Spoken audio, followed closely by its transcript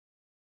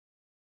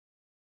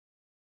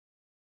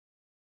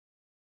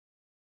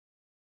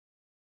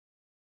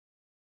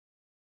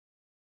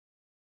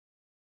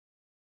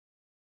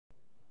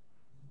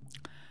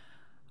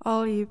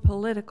All you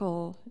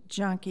political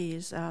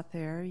junkies out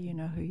there, you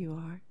know who you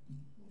are.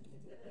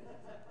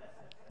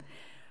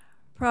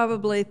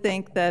 Probably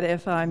think that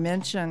if I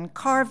mention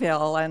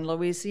Carville and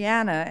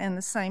Louisiana in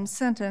the same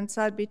sentence,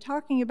 I'd be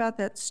talking about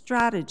that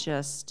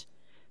strategist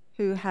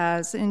who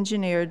has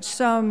engineered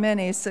so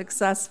many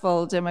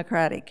successful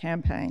Democratic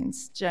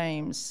campaigns,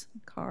 James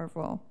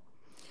Carville.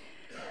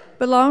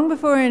 But long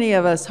before any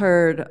of us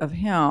heard of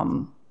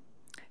him,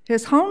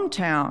 his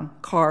hometown,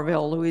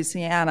 Carville,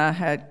 Louisiana,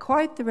 had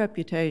quite the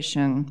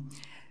reputation.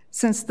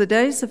 Since the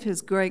days of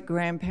his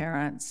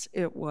great-grandparents,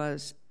 it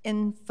was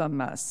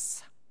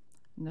infamous,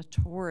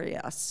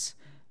 notorious,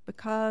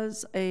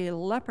 because a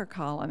leper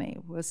colony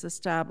was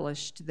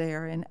established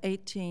there in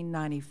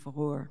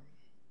 1894.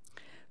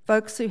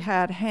 Folks who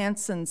had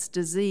Hansen's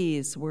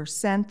disease were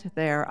sent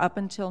there up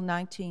until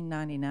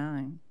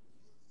 1999.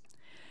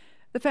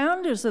 The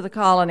founders of the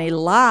colony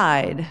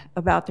lied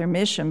about their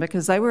mission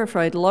because they were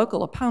afraid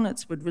local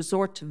opponents would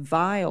resort to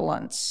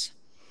violence.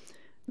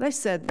 They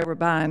said they were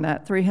buying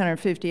that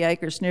 350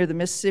 acres near the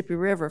Mississippi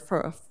River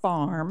for a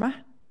farm.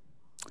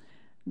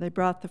 They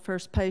brought the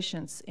first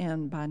patients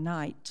in by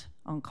night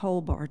on coal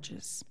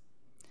barges.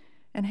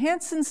 And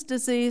Hansen's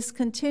disease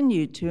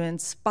continued to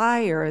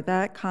inspire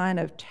that kind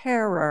of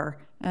terror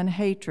and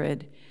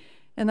hatred.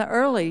 In the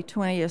early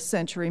 20th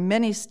century,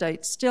 many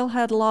states still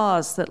had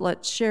laws that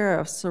let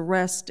sheriffs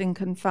arrest and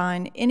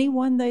confine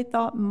anyone they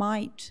thought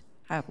might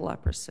have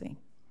leprosy.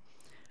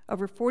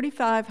 Over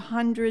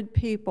 4,500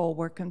 people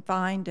were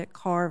confined at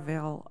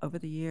Carville over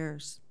the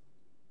years.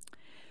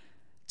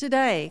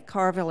 Today,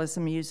 Carville is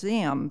a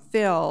museum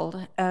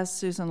filled, as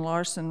Susan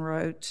Larson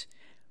wrote,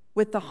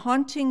 with the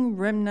haunting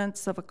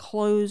remnants of a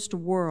closed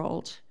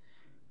world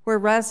where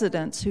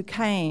residents who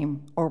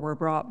came or were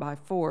brought by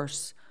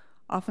force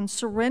often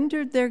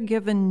surrendered their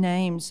given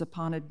names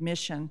upon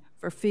admission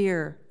for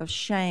fear of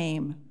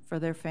shame for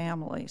their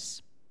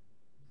families.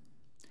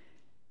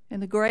 In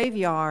the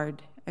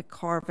graveyard at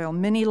Carville,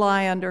 many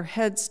lie under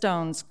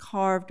headstones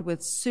carved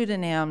with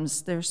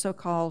pseudonyms, their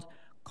so-called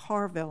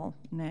Carville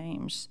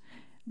names.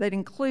 They'd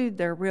include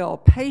their real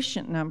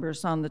patient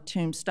numbers on the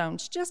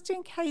tombstones, just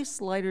in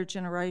case later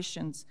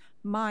generations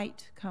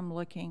might come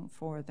looking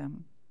for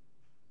them.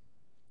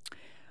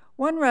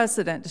 One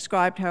resident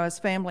described how his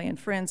family and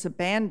friends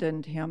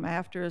abandoned him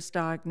after his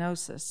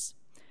diagnosis.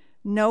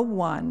 "No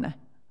one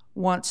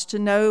wants to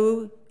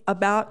know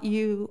about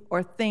you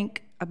or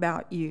think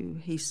about you,"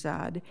 he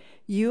said.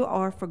 "You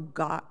are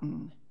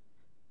forgotten."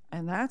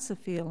 And that's a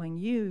feeling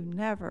you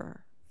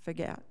never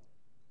forget.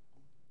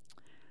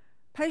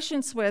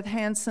 Patients with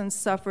Hansen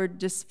suffered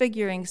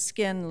disfiguring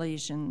skin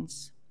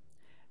lesions.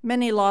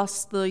 Many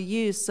lost the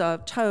use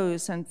of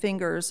toes and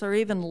fingers or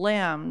even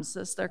limbs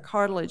as their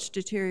cartilage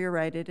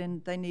deteriorated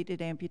and they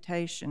needed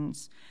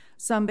amputations.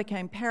 Some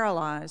became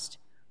paralyzed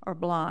or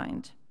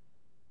blind.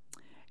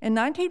 In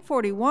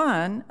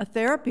 1941, a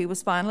therapy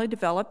was finally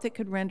developed that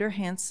could render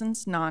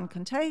Hansen's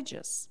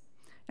non-contagious.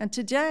 And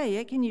today,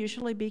 it can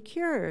usually be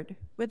cured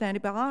with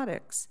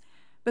antibiotics.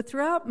 But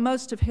throughout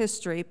most of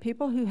history,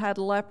 people who had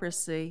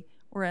leprosy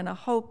were in a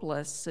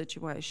hopeless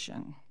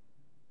situation.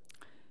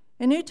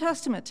 In New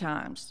Testament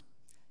times,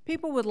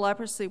 people with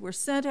leprosy were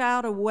sent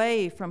out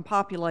away from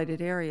populated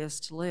areas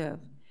to live.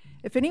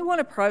 If anyone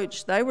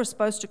approached, they were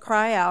supposed to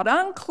cry out,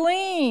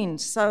 "Unclean,"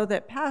 so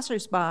that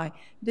passersby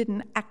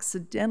didn't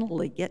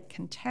accidentally get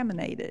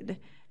contaminated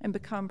and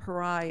become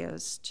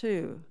pariahs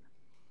too.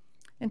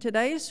 In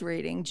today's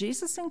reading,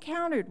 Jesus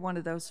encountered one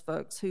of those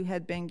folks who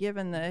had been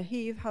given the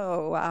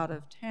heave-ho out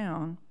of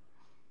town.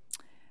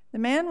 The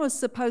man was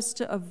supposed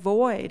to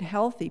avoid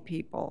healthy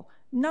people,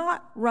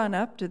 not run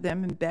up to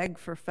them and beg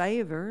for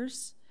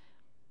favors.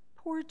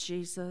 Poor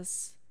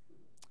Jesus.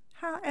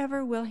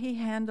 However will he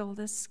handle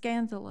this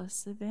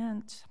scandalous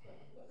event?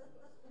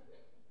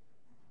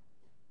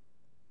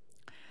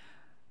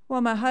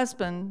 Well, my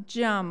husband,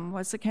 Jim,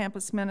 was a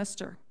campus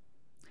minister.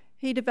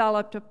 He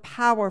developed a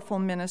powerful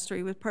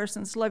ministry with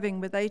persons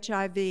living with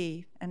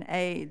HIV and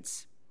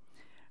AIDS.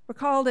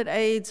 Recall that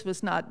AIDS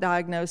was not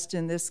diagnosed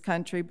in this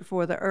country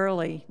before the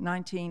early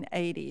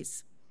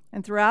 1980s.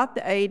 And throughout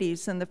the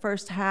 80s and the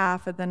first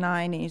half of the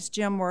 90s,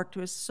 Jim worked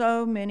with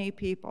so many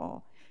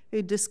people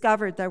who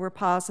discovered they were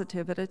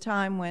positive at a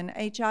time when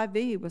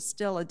HIV was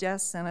still a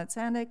death sentence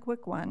and a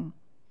quick one.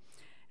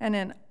 And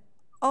in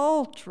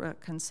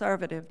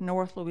ultra-conservative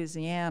North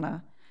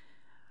Louisiana,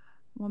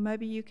 well,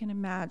 maybe you can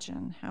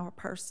imagine how a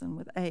person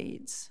with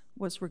AIDS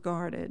was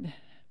regarded.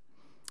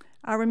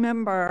 I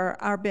remember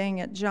our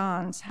being at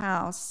John's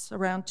house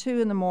around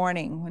 2 in the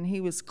morning when he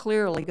was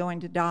clearly going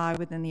to die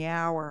within the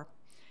hour.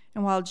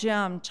 And while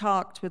Jim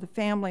talked with a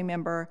family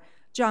member,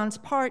 John's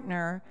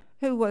partner,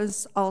 who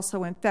was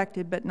also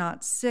infected but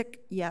not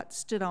sick yet,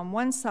 stood on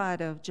one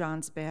side of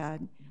John's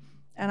bed,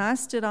 and I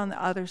stood on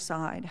the other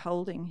side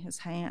holding his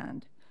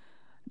hand.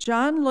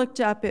 John looked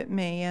up at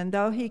me, and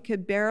though he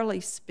could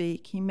barely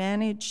speak, he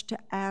managed to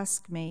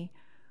ask me,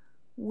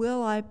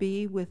 "Will I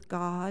be with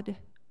God?"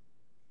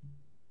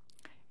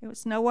 It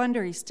was no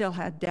wonder he still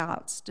had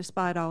doubts,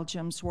 despite all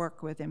Jim's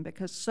work with him,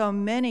 because so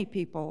many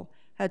people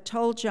had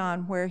told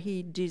John where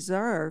he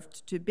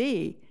deserved to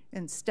be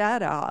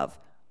instead of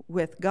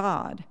with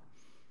God.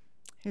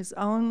 His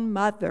own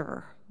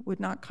mother would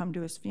not come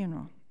to his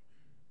funeral.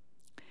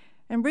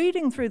 And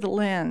reading through the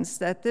lens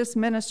that this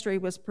ministry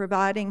was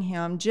providing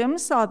him, Jim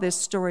saw this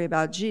story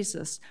about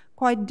Jesus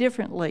quite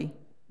differently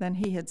than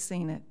he had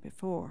seen it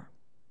before.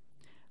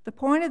 The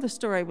point of the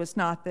story was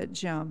not that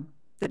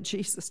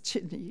Jesus,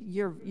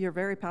 you're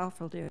very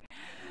powerful, dude.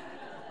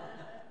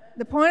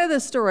 The point of the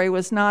story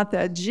was not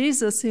that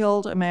Jesus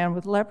healed a man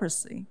with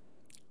leprosy,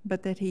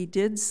 but that he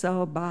did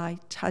so by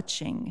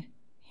touching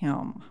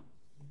him.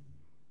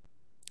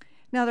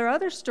 Now, there are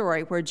other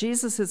stories where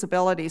Jesus'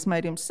 abilities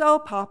made him so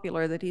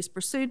popular that he's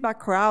pursued by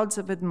crowds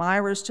of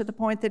admirers to the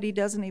point that he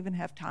doesn't even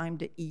have time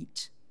to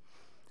eat.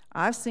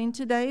 I've seen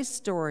today's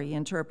story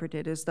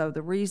interpreted as though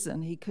the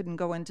reason he couldn't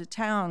go into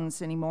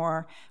towns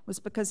anymore was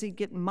because he'd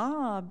get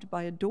mobbed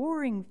by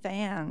adoring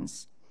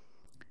fans.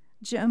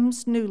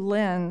 Jim's new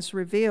lens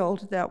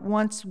revealed that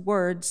once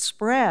word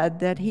spread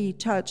that he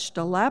touched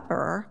a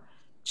leper,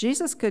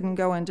 Jesus couldn't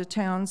go into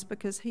towns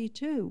because he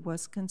too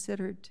was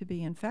considered to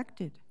be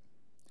infected.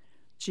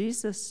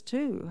 Jesus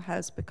too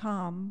has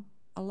become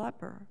a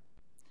leper.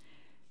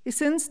 He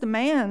sends the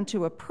man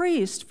to a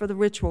priest for the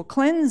ritual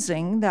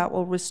cleansing that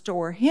will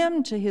restore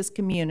him to his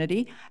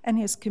community and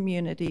his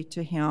community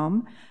to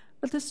him,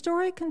 but the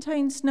story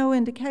contains no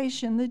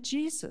indication that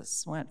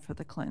Jesus went for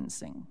the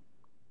cleansing.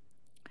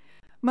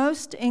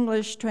 Most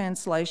English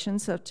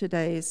translations of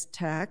today's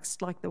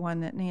text, like the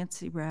one that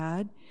Nancy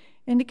read,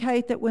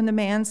 indicate that when the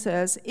man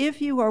says,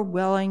 "If you are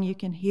willing, you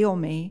can heal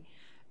me,"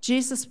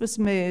 Jesus was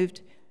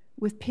moved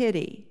with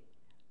pity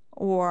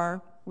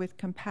or with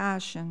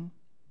compassion.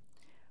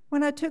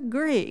 When I took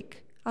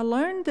Greek, I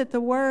learned that the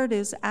word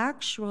is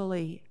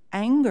actually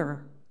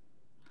anger.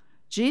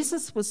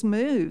 Jesus was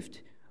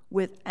moved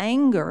with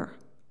anger.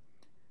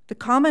 The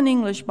Common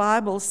English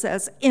Bible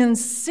says,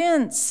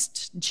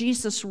 incensed,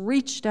 Jesus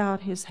reached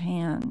out his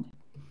hand.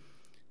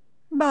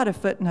 About a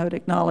footnote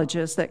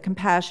acknowledges that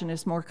compassion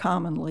is more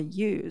commonly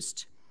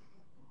used.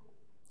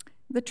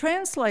 The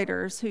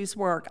translators whose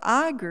work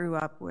I grew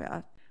up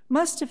with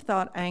must have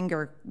thought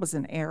anger was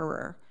an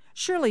error.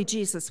 Surely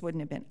Jesus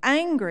wouldn't have been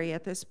angry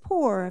at this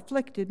poor,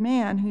 afflicted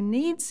man who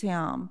needs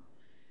him.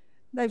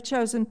 They've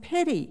chosen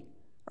pity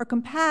or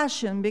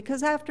compassion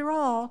because, after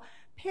all,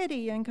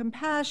 pity and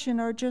compassion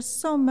are just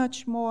so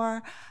much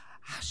more,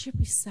 how should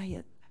we say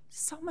it,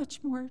 so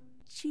much more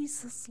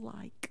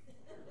Jesus-like.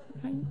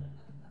 Right?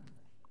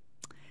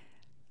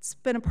 It's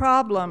been a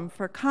problem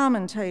for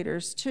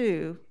commentators,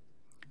 too.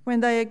 When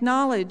they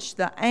acknowledge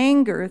the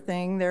anger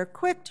thing, they're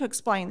quick to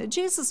explain that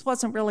Jesus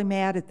wasn't really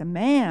mad at the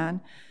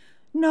man.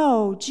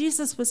 No,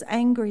 Jesus was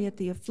angry at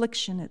the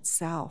affliction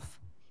itself.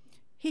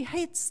 He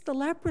hates the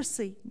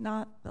leprosy,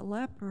 not the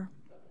leper.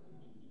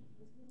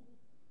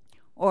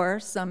 Or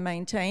some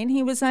maintain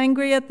he was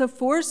angry at the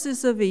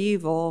forces of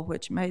evil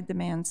which made the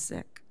man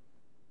sick.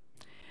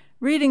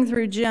 Reading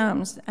through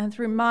Jim's and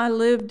through my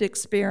lived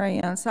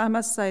experience, I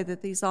must say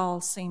that these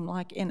all seem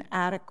like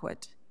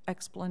inadequate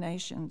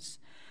explanations.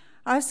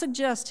 I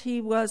suggest he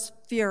was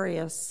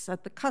furious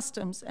at the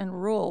customs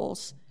and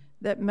rules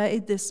that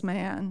made this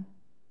man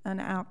an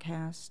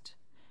outcast.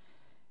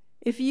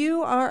 If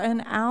you are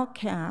an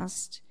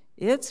outcast,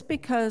 it's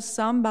because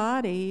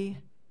somebody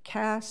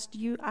cast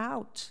you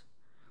out.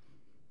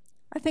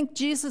 I think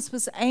Jesus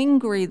was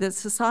angry that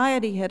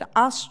society had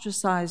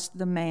ostracized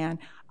the man,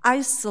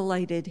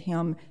 isolated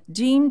him,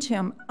 deemed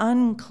him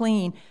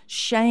unclean,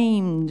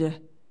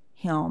 shamed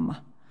him.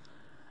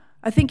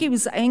 I think he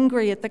was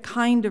angry at the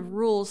kind of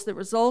rules that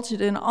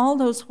resulted in all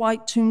those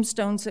white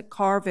tombstones at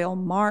Carville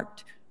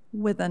marked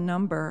with a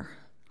number.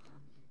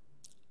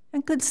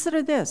 And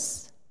consider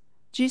this,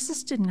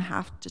 Jesus didn't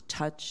have to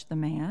touch the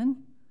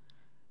man.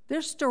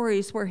 There's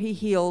stories where he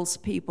heals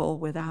people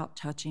without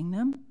touching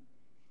them.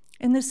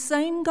 In the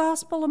same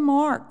Gospel of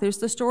Mark, there's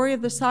the story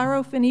of the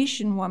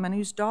Syrophoenician woman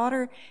whose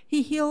daughter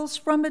he heals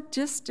from a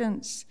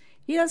distance.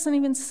 He doesn't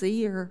even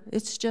see her.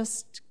 It's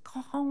just,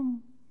 go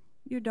home.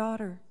 Your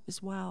daughter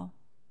is well.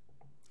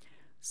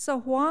 So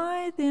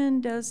why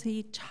then does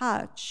he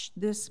touch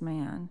this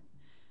man,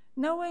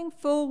 knowing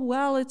full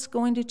well it's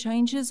going to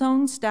change his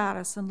own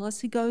status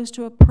unless he goes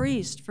to a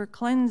priest for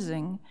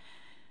cleansing,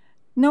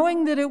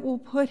 knowing that it will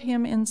put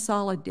him in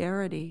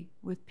solidarity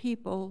with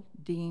people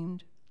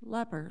deemed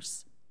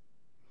lepers?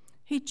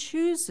 He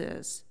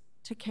chooses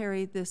to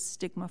carry this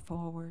stigma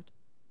forward.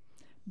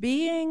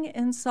 Being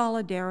in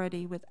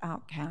solidarity with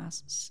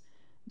outcasts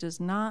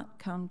does not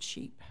come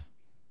cheap.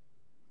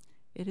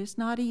 It is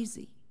not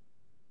easy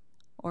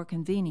or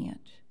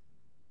convenient.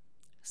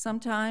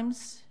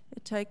 Sometimes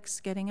it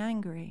takes getting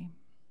angry.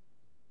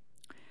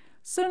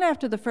 Soon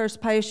after the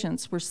first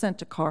patients were sent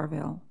to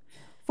Carville,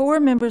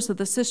 4 members of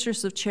the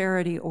Sisters of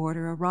Charity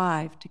order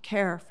arrived to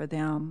care for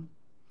them.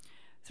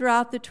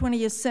 Throughout the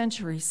 20th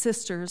century,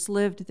 sisters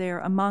lived there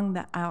among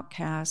the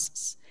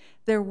outcasts.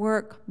 Their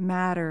work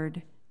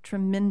mattered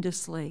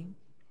tremendously.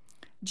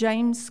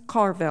 James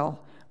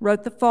Carville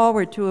wrote the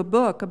foreword to a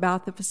book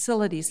about the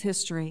facility's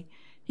history.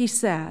 He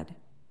said,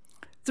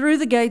 Through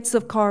the gates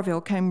of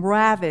Carville came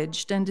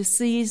ravaged and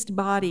diseased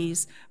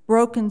bodies,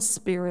 broken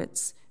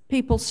spirits,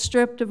 people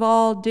stripped of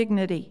all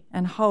dignity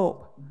and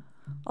hope.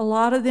 A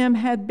lot of them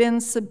had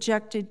been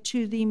subjected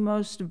to the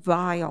most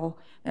vile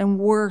and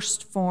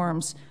worst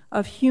forms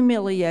of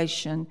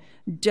humiliation,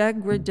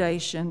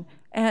 degradation,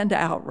 and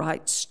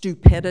outright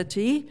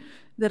stupidity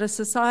that a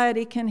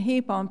society can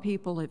heap on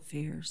people it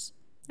fears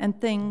and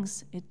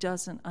things it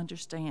doesn't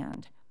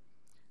understand.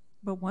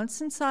 But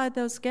once inside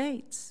those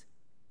gates,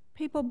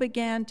 people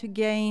began to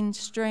gain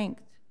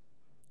strength,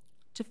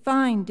 to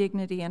find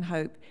dignity and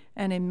hope,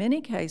 and in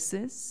many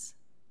cases,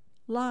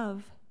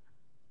 love.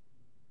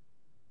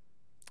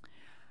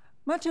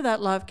 Much of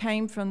that love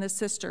came from the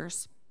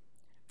sisters.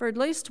 For at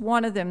least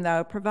one of them,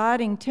 though,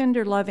 providing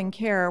tender, loving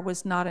care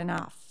was not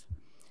enough.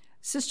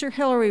 Sister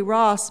Hilary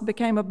Ross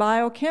became a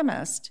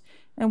biochemist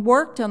and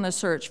worked on the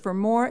search for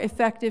more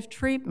effective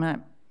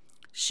treatment.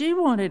 She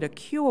wanted a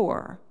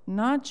cure,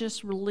 not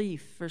just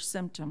relief for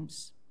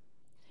symptoms.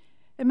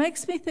 It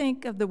makes me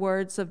think of the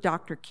words of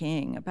Dr.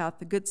 King about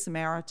the Good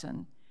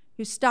Samaritan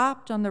who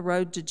stopped on the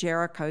road to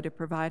Jericho to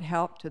provide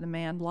help to the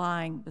man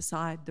lying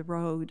beside the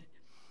road.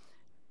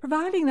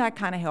 Providing that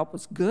kind of help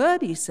was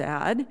good, he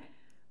said,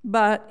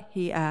 but,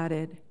 he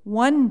added,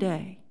 one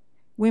day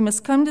we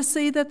must come to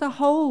see that the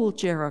whole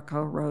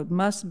Jericho road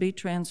must be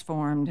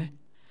transformed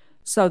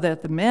so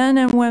that the men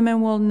and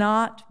women will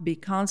not be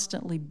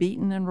constantly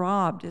beaten and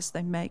robbed as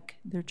they make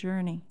their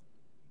journey.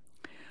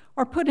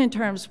 Or put in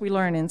terms we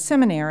learn in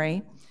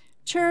seminary,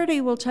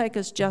 charity will take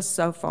us just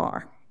so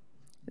far.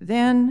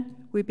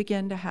 Then we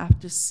begin to have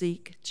to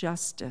seek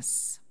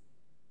justice.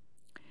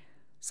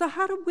 So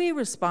how do we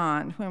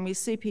respond when we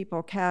see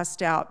people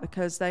cast out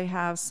because they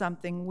have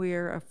something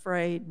we're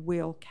afraid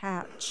we'll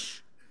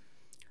catch,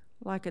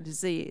 like a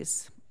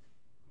disease,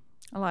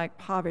 like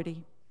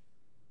poverty,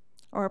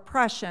 or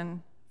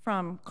oppression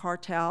from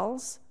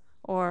cartels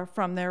or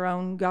from their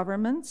own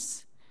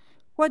governments?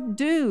 What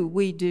do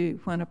we do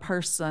when a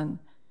person,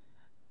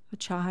 a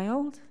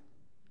child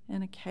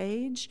in a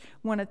cage,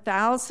 when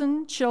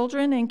 1,000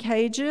 children in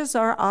cages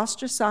are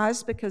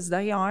ostracized because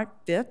they aren't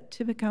fit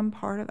to become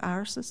part of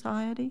our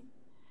society?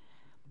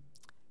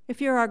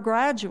 If you're our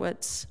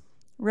graduates,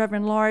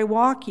 Reverend Laurie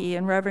Walkie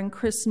and Reverend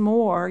Chris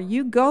Moore,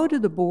 you go to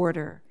the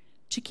border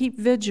to keep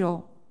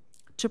vigil,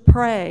 to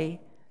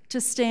pray, to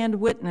stand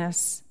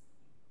witness.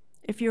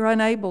 If you're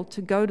unable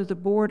to go to the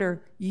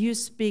border, you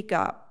speak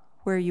up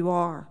where you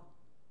are.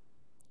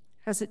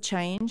 Has it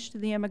changed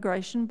the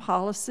immigration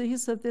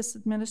policies of this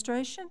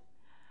administration?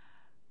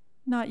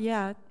 Not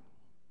yet.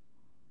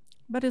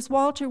 But as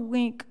Walter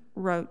Wink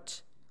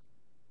wrote,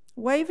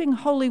 waving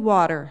holy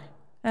water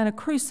and a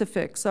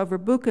crucifix over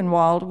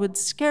Buchenwald would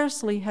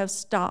scarcely have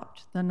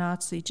stopped the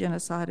Nazi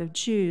genocide of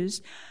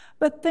Jews.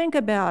 But think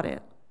about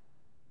it.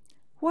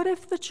 What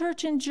if the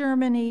church in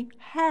Germany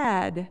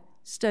had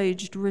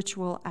staged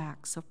ritual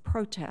acts of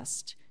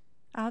protest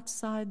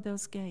outside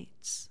those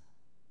gates?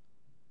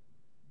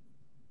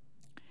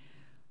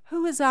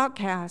 Who is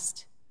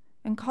outcast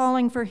and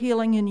calling for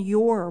healing in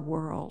your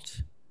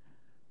world?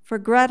 For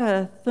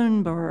Greta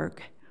Thunberg,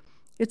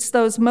 it's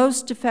those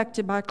most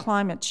affected by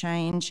climate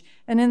change,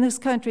 and in this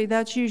country,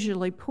 that's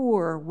usually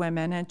poor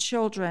women and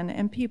children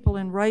and people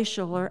in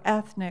racial or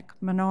ethnic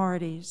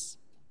minorities.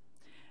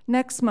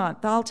 Next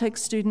month, I'll take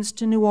students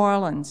to New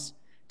Orleans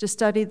to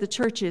study the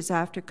churches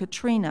after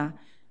Katrina,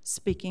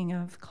 speaking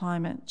of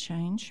climate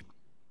change.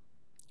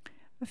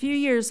 A few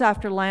years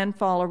after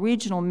landfall, a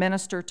regional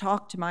minister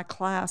talked to my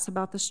class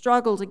about the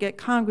struggle to get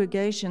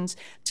congregations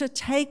to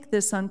take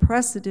this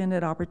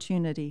unprecedented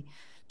opportunity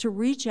to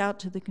reach out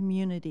to the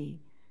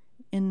community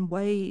in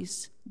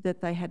ways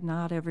that they had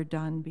not ever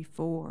done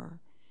before.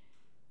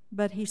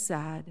 But he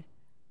said,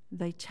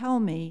 they tell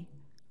me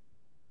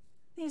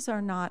these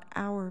are not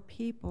our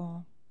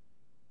people.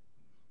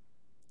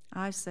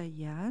 I say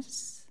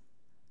yes,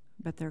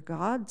 but they're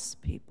God's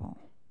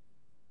people.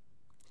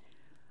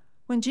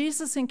 When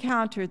Jesus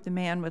encountered the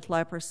man with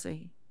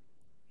leprosy,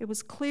 it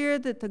was clear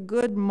that the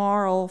good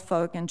moral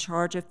folk in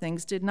charge of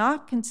things did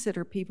not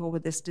consider people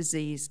with this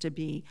disease to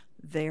be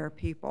their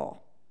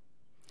people.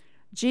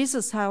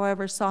 Jesus,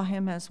 however, saw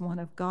him as one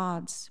of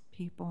God's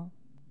people.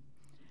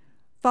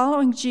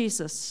 Following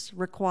Jesus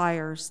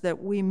requires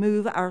that we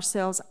move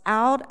ourselves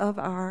out of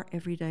our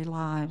everyday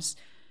lives.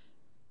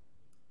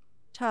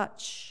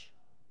 Touch,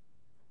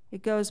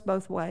 it goes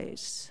both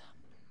ways.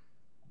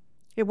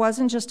 It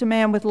wasn't just a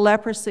man with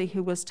leprosy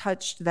who was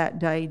touched that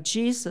day.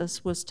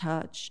 Jesus was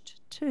touched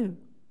too.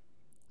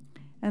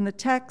 And the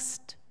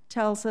text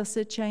tells us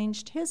it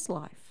changed his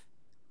life.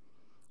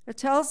 It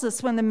tells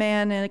us when the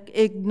man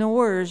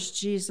ignores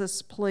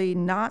Jesus' plea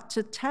not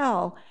to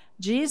tell,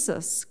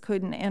 Jesus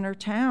couldn't enter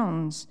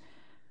towns.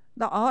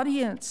 The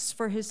audience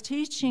for his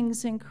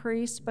teachings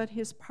increased, but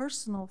his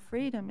personal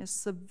freedom is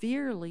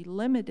severely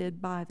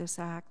limited by this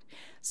act.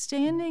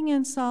 Standing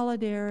in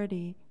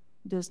solidarity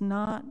does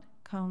not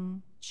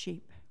come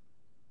cheap.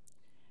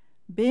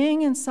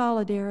 Being in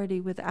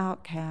solidarity with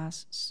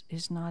outcasts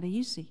is not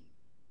easy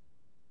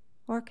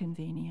or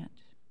convenient.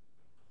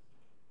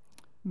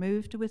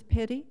 moved with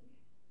pity,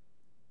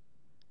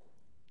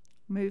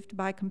 moved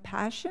by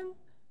compassion,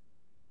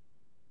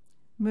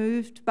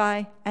 moved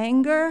by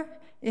anger,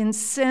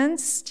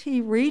 incensed, he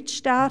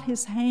reached out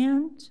his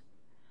hand.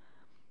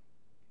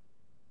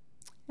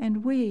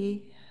 And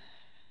we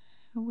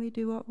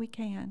do what we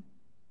can.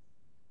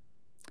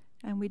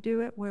 And we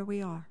do it where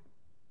we are.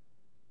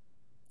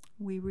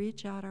 We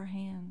reach out our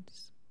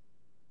hands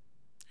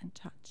and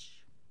touch.